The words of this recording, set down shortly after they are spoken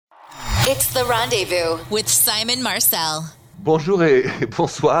It's The Rendezvous with Simon Marcel. Bonjour et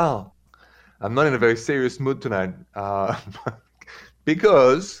bonsoir. I'm not in a very serious mood tonight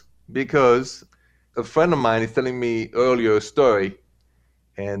because a friend of mine is telling me earlier a story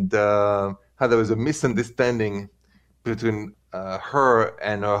and how there was a misunderstanding between her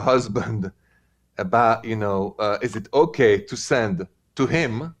and her husband about, is it okay to send to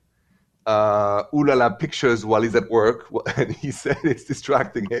him ooh la la pictures while he's at work? And he said it's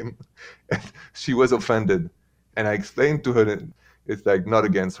distracting him. And she was offended. And I explained to her that it's like not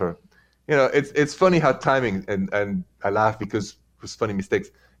against her. It's funny how timing, and I laugh because it was funny mistakes.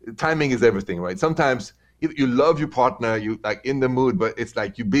 Timing is everything, right? Sometimes you love your partner, you like in the mood, but it's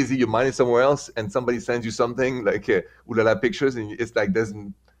like you're busy, your mind is somewhere else, and somebody sends you something like ooh la la pictures, and it's like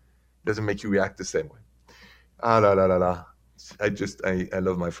doesn't make you react the same way. Ah la la la la. I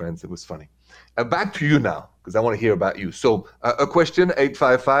love my friends. It was funny. Back to you now, because I want to hear about you. So a question,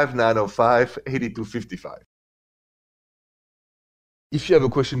 855-905-8255. If you have a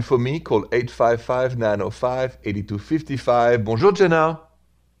question for me, call 855-905-8255. Bonjour, Jenna.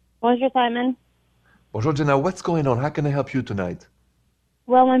 Bonjour, Simon. Bonjour, Jenna. What's going on? How can I help you tonight?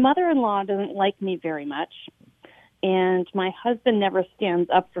 Well, my mother-in-law doesn't like me very much, and my husband never stands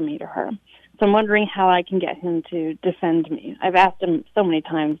up for me to her. So I'm wondering how I can get him to defend me. I've asked him so many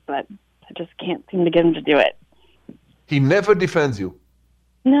times, but I just can't seem to get him to do it. He never defends you?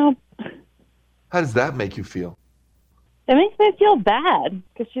 No. How does that make you feel? It makes me feel bad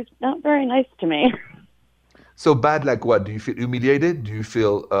because she's not very nice to me. So bad like what? Do you feel humiliated? Do you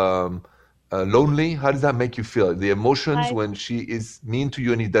feel lonely? How does that make you feel? The emotions when she is mean to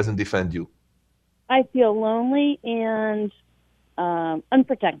you and he doesn't defend you? I feel lonely and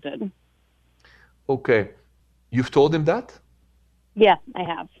unprotected. Okay. You've told him that? Yeah, I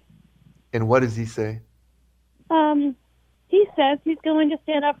have. And what does he say? He says he's going to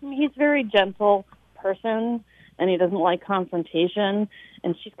stand up for me. He's a very gentle person, and he doesn't like confrontation,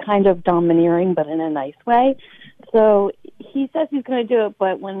 and she's kind of domineering, but in a nice way. So he says he's going to do it,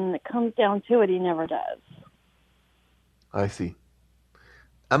 but when it comes down to it, he never does. I see.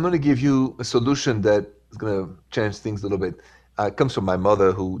 I'm going to give you a solution that is going to change things a little bit. It comes from my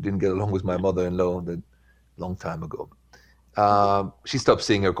mother, who didn't get along with my mother-in-law a long time ago. She stopped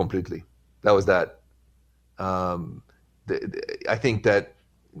seeing her completely. That was that. I think that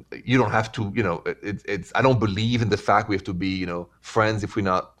you don't have to, I don't believe in the fact we have to be, friends if we're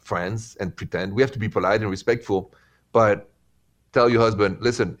not friends and pretend. We have to be polite and respectful, but tell your husband,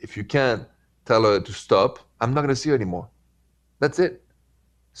 listen, if you can't tell her to stop, I'm not going to see her anymore. That's it.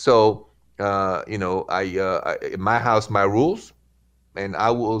 So, in my house, my rules, and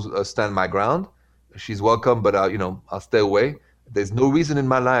I will stand my ground. She's welcome, but I'll stay away. There's no reason in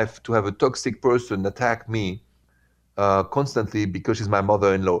my life to have a toxic person attack me constantly because she's my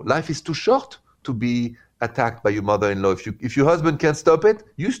mother-in-law. Life is too short to be attacked by your mother-in-law. If your husband can't stop it,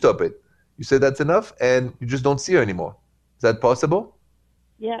 you stop it. You say that's enough, and you just don't see her anymore. Is that possible?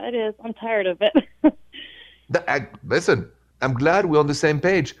 Yeah, it is. I'm tired of it. Listen, I'm glad we're on the same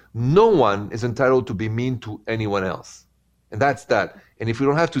page. No one is entitled to be mean to anyone else. And that's that. And if we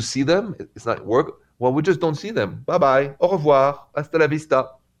don't have to see them, it's not work, well, we just don't see them. Bye-bye. Au revoir. Hasta la vista.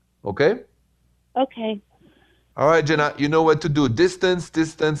 Okay? Okay. All right, Jenna, you know what to do. Distance,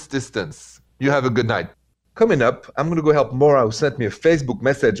 distance, distance. You have a good night. Coming up, I'm going to go help Maura, who sent me a Facebook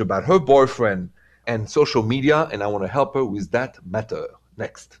message about her boyfriend and social media, and I want to help her with that matter.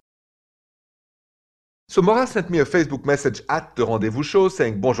 Next. So Maura sent me a Facebook message at The Rendezvous Show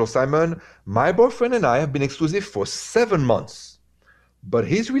saying, Bonjour Simon, my boyfriend and I have been exclusive for 7 months, but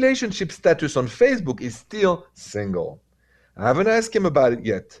his relationship status on Facebook is still single. I haven't asked him about it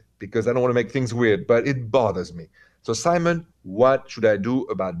yet because I don't want to make things weird, but it bothers me. So Simon, what should I do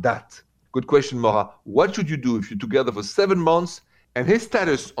about that? Good question, Maura. What should you do if you're together for 7 months and his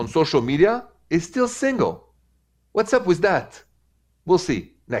status on social media is still single? What's up with that? We'll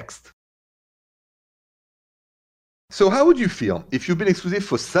see. Next. So how would you feel if you've been exclusive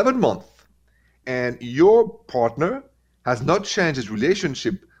for 7 months and your partner has not changed his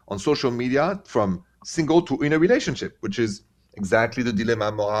relationship on social media from single to in a relationship, which is exactly the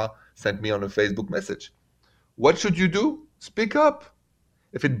dilemma Maura sent me on a Facebook message? What should you do? Speak up.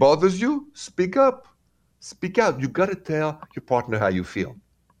 If it bothers you, speak up. Speak out. You got to tell your partner how you feel.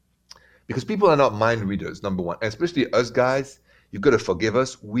 Because people are not mind readers, number one. And especially us guys, you got to forgive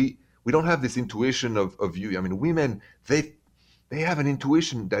us. We don't have this intuition of you. I mean, women, they have an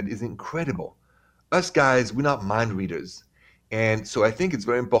intuition that is incredible. Us guys, we're not mind readers. And so I think it's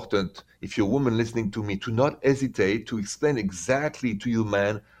very important, if you're a woman listening to me, to not hesitate to explain exactly to your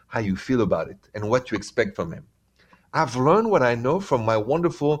man how you feel about it and what you expect from him. I've learned what I know from my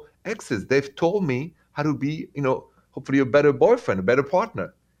wonderful exes. They've told me how to be, hopefully a better boyfriend, a better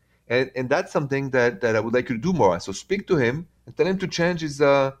partner. And that's something that I would like you to do more. So speak to him and tell him to change his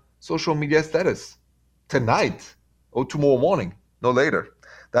social media status tonight or tomorrow morning, no later.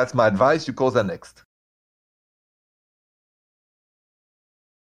 That's my advice. You call that next.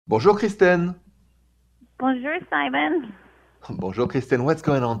 Bonjour, Kristen. Bonjour, Simon. Bonjour, Kristen. What's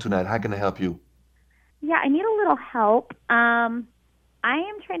going on tonight? How can I help you? Yeah, I need a little help. I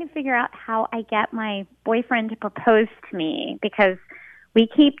am trying to figure out how I get my boyfriend to propose to me because we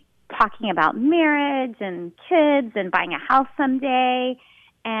keep talking about marriage and kids and buying a house someday.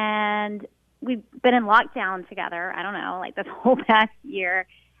 And we've been in lockdown together, I don't know, like this whole past year.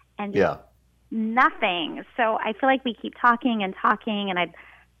 And just nothing. So I feel like we keep talking, and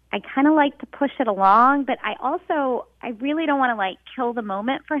I kind of like to push it along, but I really don't want to like kill the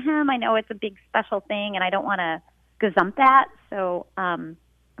moment for him. I know it's a big special thing and I don't want to gazump that. So I'm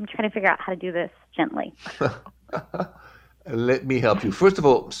trying to figure out how to do this gently. Let me help you. First of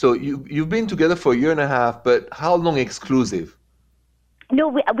all, so you've been together for a year and a half, but how long exclusive? No,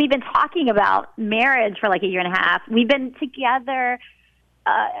 we've been talking about marriage for like a year and a half. We've been together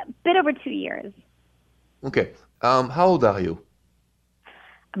a bit over 2 years. Okay. How old are you?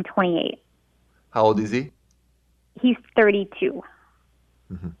 I'm 28. How old is he? He's 32.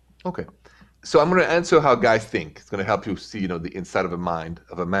 Mm-hmm. Okay. So I'm going to answer how guys think. It's going to help you see, the inside of a mind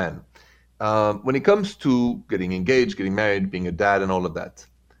of a man. When it comes to getting engaged, getting married, being a dad and all of that,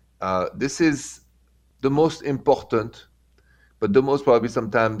 this is the most important, but the most probably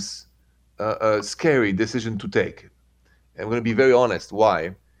sometimes scary decision to take. And I'm going to be very honest.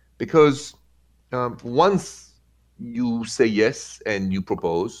 Why? Because once you say yes and you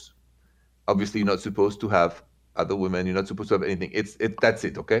propose, obviously you're not supposed to have other women, you're not supposed to have anything. That's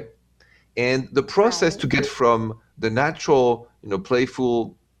it, okay? And the process to get from the natural,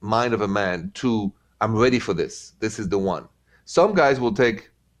 playful mind of a man to I'm ready for this. This is the one. Some guys will take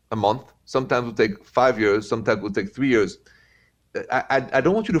a month, sometimes will take 5 years, sometimes will take 3 years. I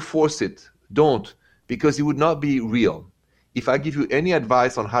don't want you to force it. Don't, because it would not be real. If I give you any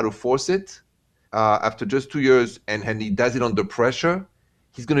advice on how to force it, after just 2 years and he does it under pressure,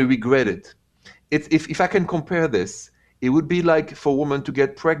 he's going to regret it. If I can compare this, it would be like for a woman to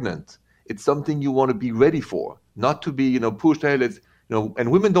get pregnant. It's something you want to be ready for, not to be, pushed. Hey,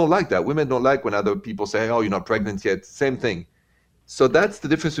 and women don't like that. Women don't like when other people say, oh, you're not pregnant yet. Same thing. So that's the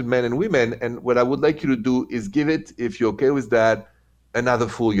difference with men and women. And what I would like you to do is give it, if you're okay with that, another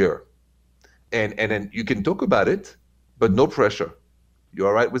full year. And then you can talk about it, but no pressure. You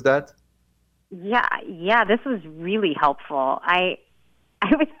all right with that? Yeah, this was really helpful. I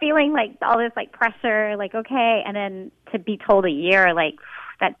was feeling like all this like pressure, like, okay, and then to be told a year, like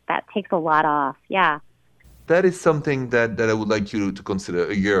that takes a lot off. Yeah. That is something that I would like you to consider,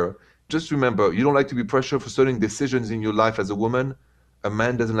 a year. Just remember, you don't like to be pressured for certain decisions in your life as a woman. A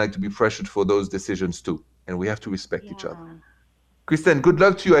man doesn't like to be pressured for those decisions too. And we have to respect each other. Kristen, good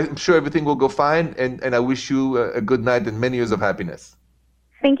luck to you. I'm sure everything will go fine. And I wish you a good night and many years of happiness.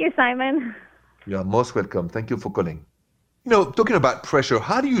 Thank you, Simon. You're most welcome. Thank you for calling. Talking about pressure,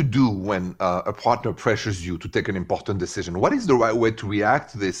 how do you do when a partner pressures you to take an important decision? What is the right way to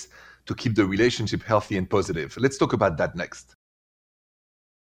react to this to keep the relationship healthy and positive? Let's talk about that next.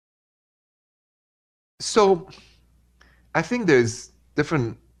 So I think there's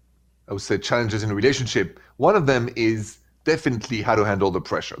different, I would say, challenges in a relationship. One of them is definitely how to handle the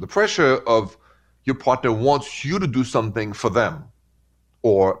pressure. The pressure of your partner wants you to do something for them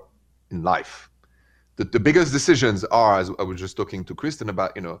or in life. The biggest decisions are, as I was just talking to Kristen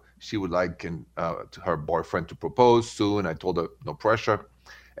about, she would like to her boyfriend to propose soon. I told her no pressure.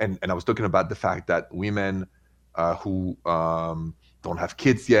 And I was talking about the fact that women who don't have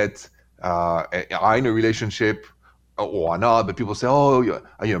kids yet are in a relationship or are not, but people say, oh,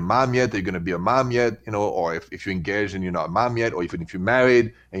 are you a mom yet? Are you going to be a mom yet? Or if you're engaged and you're not a mom yet, or even if you're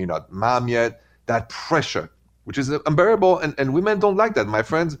married and you're not a mom yet, that pressure, which is unbearable. And women don't like that.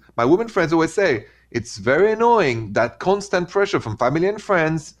 My women friends always say, it's very annoying, that constant pressure from family and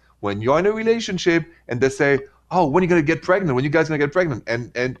friends when you're in a relationship and they say, oh, when are you going to get pregnant? When are you guys going to get pregnant?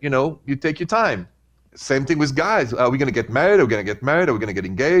 And you take your time. Same thing with guys. Are we going to get married? Are we going to get married? Are we going to get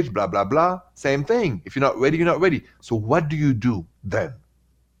engaged? Blah, blah, blah. Same thing. If you're not ready, you're not ready. So what do you do then?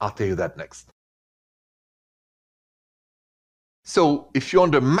 I'll tell you that next. So if you're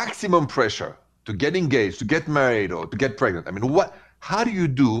under maximum pressure to get engaged, to get married, or to get pregnant, how do you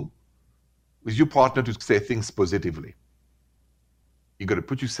do with your partner to say things positively? You got to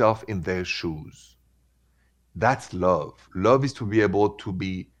put yourself in their shoes. That's love. Love is to be able to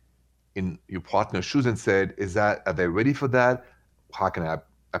be in your partner's shoes and said, are they ready for that? How can I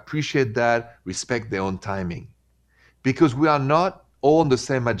appreciate that? Respect their own timing. Because we are not all on the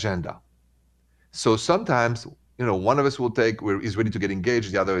same agenda. So sometimes, one of us is ready to get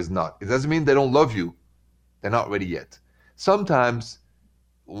engaged, the other is not. It doesn't mean they don't love you. They're not ready yet. Sometimes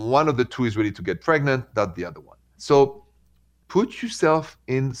one of the two is ready to get pregnant, not the other one. So put yourself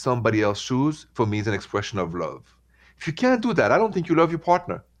in somebody else's shoes, for me, is an expression of love. If you can't do that, I don't think you love your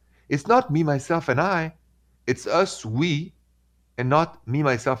partner. It's not me, myself, and I. It's us, we, and not me,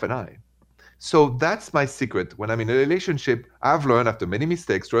 myself, and I. So that's my secret. When I'm in a relationship, I've learned after many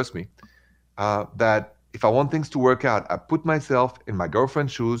mistakes, trust me, that if I want things to work out, I put myself in my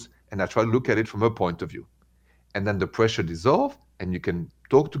girlfriend's shoes and I try to look at it from her point of view. And then the pressure dissolves and you can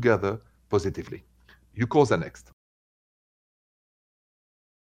talk together positively. Your calls are next.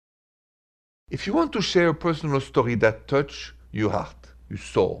 If you want to share a personal story that touches your heart, your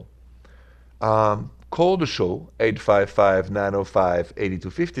soul, call the show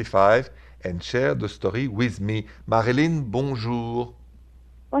 855-905-8255 and share the story with me. Marilyn, bonjour.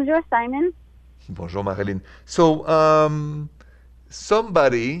 Bonjour, Simon. Bonjour, Marilyn. So,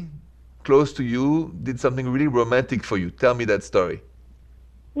 somebody close to you did something really romantic for you. Tell me that story.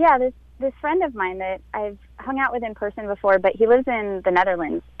 Yeah, this friend of mine that I've hung out with in person before, but he lives in the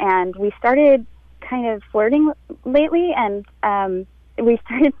Netherlands, and we started kind of flirting lately, and we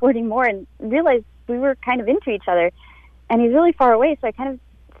started flirting more and realized we were kind of into each other. And he's really far away, so I kind of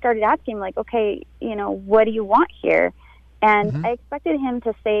started asking him, like, okay, what do you want here? And I expected him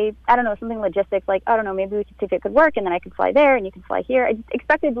to say, I don't know, something logistics, like, I don't know, maybe we could see if it could work, and then I could fly there, and you can fly here. I just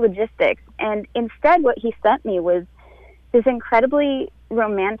expected logistics. And instead, what he sent me was this incredibly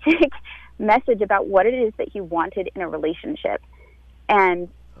romantic message about what it is that he wanted in a relationship. And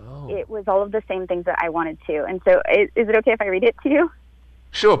it was all of the same things that I wanted too. And so is it okay if I read it to you?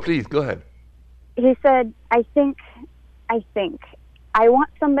 Sure, please, go ahead. He said, I think I want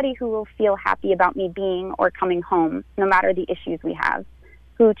somebody who will feel happy about me being or coming home, no matter the issues we have,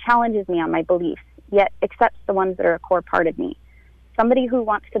 who challenges me on my beliefs, yet accepts the ones that are a core part of me. Somebody who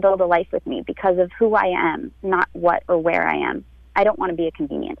wants to build a life with me because of who I am, not what or where I am. I don't want to be a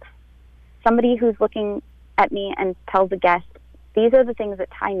convenience. Somebody who's looking at me and tells the guest, these are the things that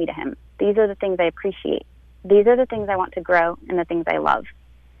tie me to him. These are the things I appreciate. These are the things I want to grow and the things I love.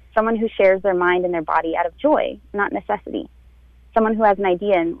 Someone who shares their mind and their body out of joy, not necessity. Someone who has an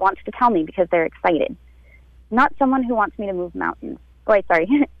idea and wants to tell me because they're excited. Not someone who wants me to move mountains.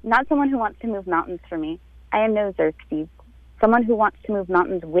 Not someone who wants to move mountains for me. I am no Xerxes. Someone who wants to move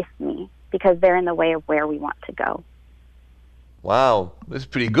mountains with me because they're in the way of where we want to go. Wow, that's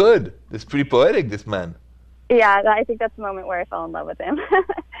pretty good. That's pretty poetic, this man. Yeah, I think that's the moment where I fell in love with him.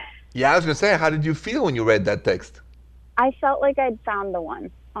 Yeah, I was going to say, how did you feel when you read that text? I felt like I'd found the one,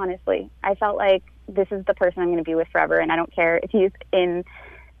 honestly. I felt like this is the person I'm going to be with forever, and I don't care if he's in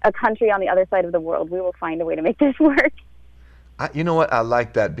a country on the other side of the world. We will find a way to make this work. You know what? I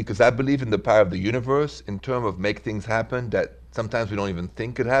like that because I believe in the power of the universe in terms of make things happen that sometimes we don't even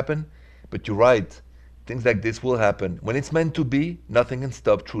think could happen. But you're right. Things like this will happen. When it's meant to be, nothing can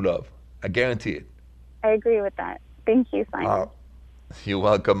stop true love. I guarantee it. I agree with that. Thank you, Simon. You're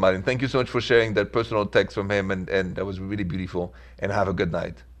welcome, Martin. Thank you so much for sharing that personal text from him, and that was really beautiful. And have a good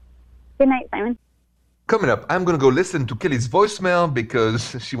night. Good night, Simon. Coming up, I'm going to go listen to Kelly's voicemail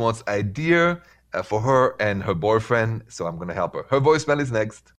because she wants idea for her and her boyfriend, so I'm going to help her. Her voicemail is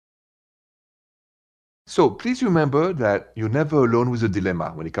next. So please remember that you're never alone with a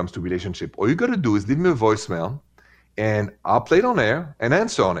dilemma when it comes to relationship. All you got to do is leave me a voicemail, and I'll play it on air and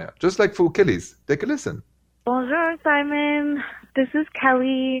answer on air, just like for Kelly's. Take a listen. Bonjour, Simon. This is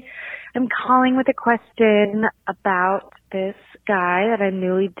Kelly. I'm calling with a question about this guy that I'm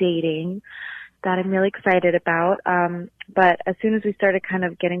newly dating that I'm really excited about. But as soon as we started kind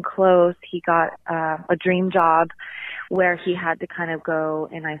of getting close, he got a dream job where he had to kind of go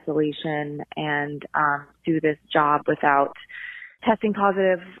in isolation and do this job without testing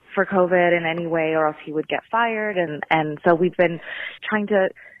positive for COVID in any way, or else he would get fired. And so we've been trying to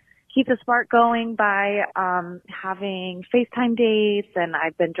keep the spark going by having FaceTime dates, and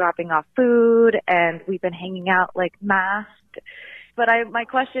I've been dropping off food, and we've been hanging out like masked. But my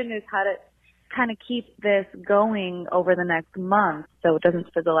question is how to kind of keep this going over the next month so it doesn't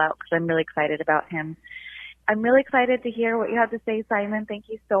fizzle out, because I'm really excited about him. I'm really excited to hear what you have to say, Simon. Thank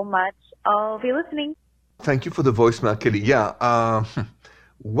you so much. I'll be listening. Thank you for the voicemail, Kelly. Yeah,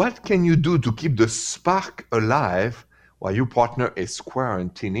 what can you do to keep the spark alive while your partner is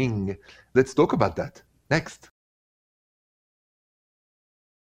quarantining? Let's talk about that next.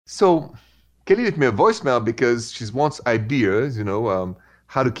 So Kelly left me a voicemail because she wants ideas,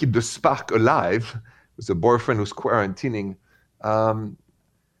 how to keep the spark alive with a boyfriend who's quarantining,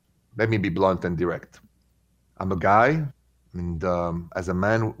 let me be blunt and direct. I'm a guy, and as a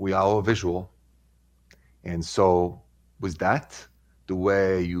man, we are all visual. And so with that, the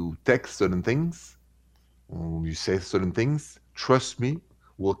way you text certain things, you say certain things, trust me,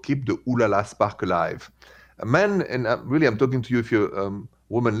 will keep the ooh la la spark alive. A man, and really I'm talking to you if you're a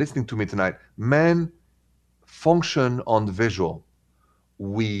woman listening to me tonight, men function on the visual.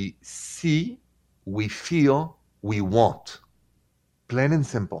 We see, we feel, we want. Plain and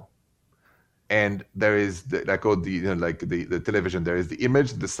simple. And there is, like the television, there is the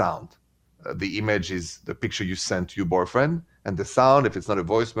image, the sound. The image is the picture you sent to your boyfriend, and the sound, if it's not a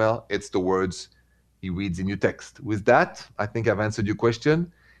voicemail, it's the words he reads in your text. With that, I think I've answered your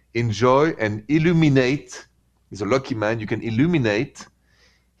question. Enjoy and illuminate. He's a lucky man. You can illuminate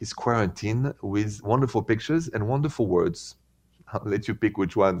his quarantine with wonderful pictures and wonderful words. I'll let you pick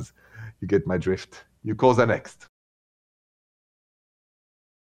which ones. You get my drift. Your calls are next.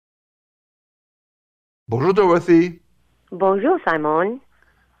 Bonjour, Dorothy. Bonjour, Simon.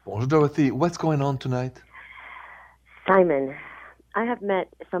 Bonjour, Dorothy. What's going on tonight? Simon, I have met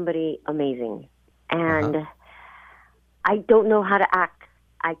somebody amazing, and I don't know how to act.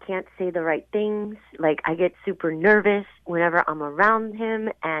 I can't say the right things. Like, I get super nervous whenever I'm around him,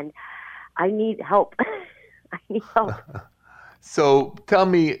 and I need help. I need help. So tell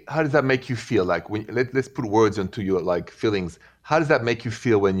me, how does that make you feel? Like, let's put words into your feelings. How does that make you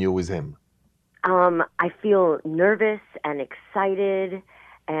feel when you're with him? I feel nervous and excited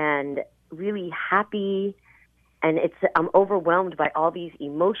and really happy, and I'm overwhelmed by all these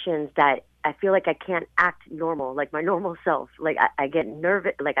emotions that I feel like I can't act normal, like my normal self. Like I get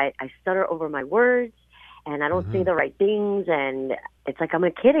nervous, like I stutter over my words, and I don't say the right things, and it's like I'm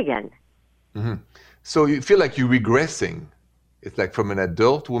a kid again. Mm-hmm. So you feel like you're regressing. It's like from an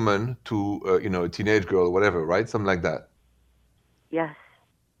adult woman to a teenage girl or whatever, right? Something like that. Yes.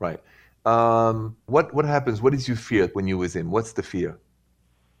 Right. What happens? What is your fear when you're with him? What's the fear?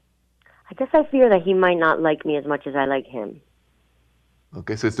 I guess I fear that he might not like me as much as I like him.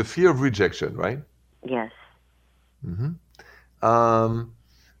 Okay, so it's the fear of rejection, right? Yes. Mm-hmm. How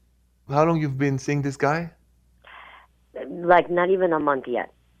long you've been seeing this guy? Like not even a month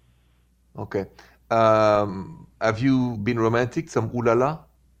yet. Okay. Have you been romantic? Some ooh la la?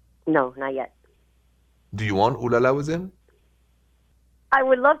 No, not yet. Do you want ooh la la with him? I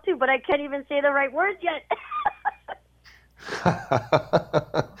would love to, but I can't even say the right words yet.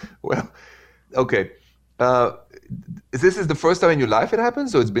 Well, okay. This is the first time in your life it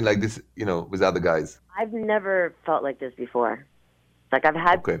happens, or it's been like this, with other guys? I've never felt like this before. Like I've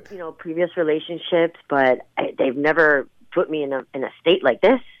had, previous relationships, but they've never put me in a state like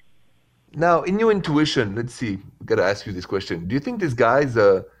this. Now, in your intuition, let's see. I've got to ask you this question. Do you think this guy is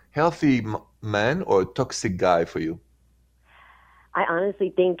a healthy man or a toxic guy for you? I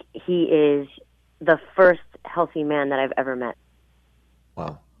honestly think he is the first healthy man that I've ever met.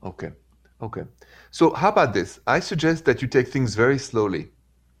 Wow. Okay. So how about this? I suggest that you take things very slowly.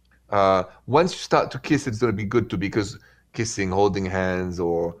 Once you start to kiss, it's going to be good too, because kissing, holding hands,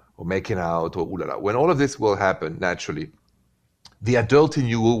 or making out, or ooh la la, when all of this will happen naturally, the adult in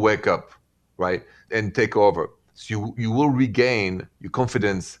you will wake up, right, and take over. So you will regain your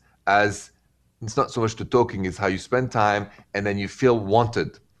confidence as it's not so much the talking, it's how you spend time, and then you feel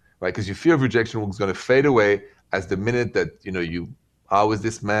wanted, right? Because your fear of rejection is going to fade away as the minute that, you are with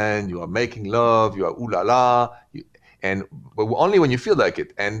this man, you are making love, you are ooh la la, but only when you feel like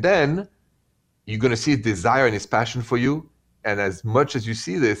it. And then you're going to see his desire and his passion for you, and as much as you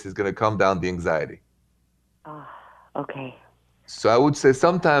see this, it's going to calm down the anxiety. Oh, okay. So I would say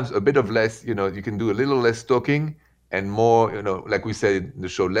sometimes a bit of less, you can do a little less talking, and more, like we said in the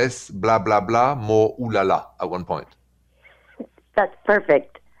show, less blah, blah, blah, more ooh la la at one point. That's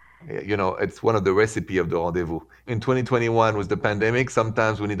perfect. It's one of the recipe of the rendezvous. In 2021, with the pandemic,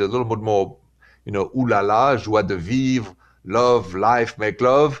 sometimes we need a little bit more, ooh la la, joie de vivre, love, life, make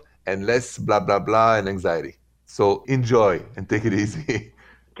love, and less blah, blah, blah, and anxiety. So enjoy and take it easy.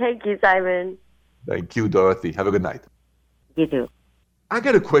 Thank you, Simon. Thank you, Dorothy. Have a good night. You too. I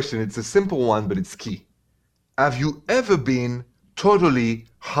got a question. It's a simple one, but it's key. Have you ever been totally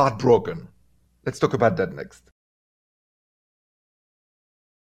heartbroken? Let's talk about that next.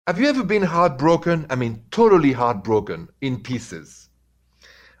 Have you ever been heartbroken? I mean, totally heartbroken, in pieces.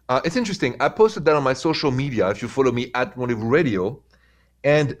 It's interesting. I posted that on my social media, if you follow me at Rendezvous Radio,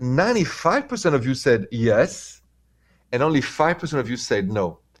 and 95% of you said yes, and only 5% of you said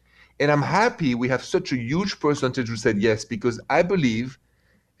no. And I'm happy we have such a huge percentage who said yes, because I believe,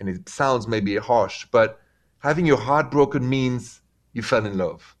 and it sounds maybe harsh, but having your heart broken means you fell in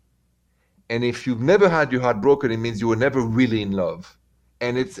love. And if you've never had your heart broken, it means you were never really in love.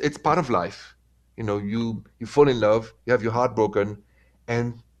 And it's part of life. You know, you fall in love, you have your heart broken,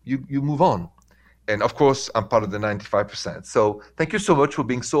 and you move on. And of course, I'm part of the 95%. So thank you so much for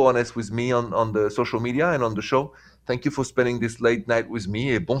being so honest with me on the social media and on the show. Thank you for spending this late night with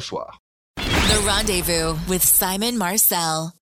me, et bonsoir. The Rendezvous with Simon Marcel.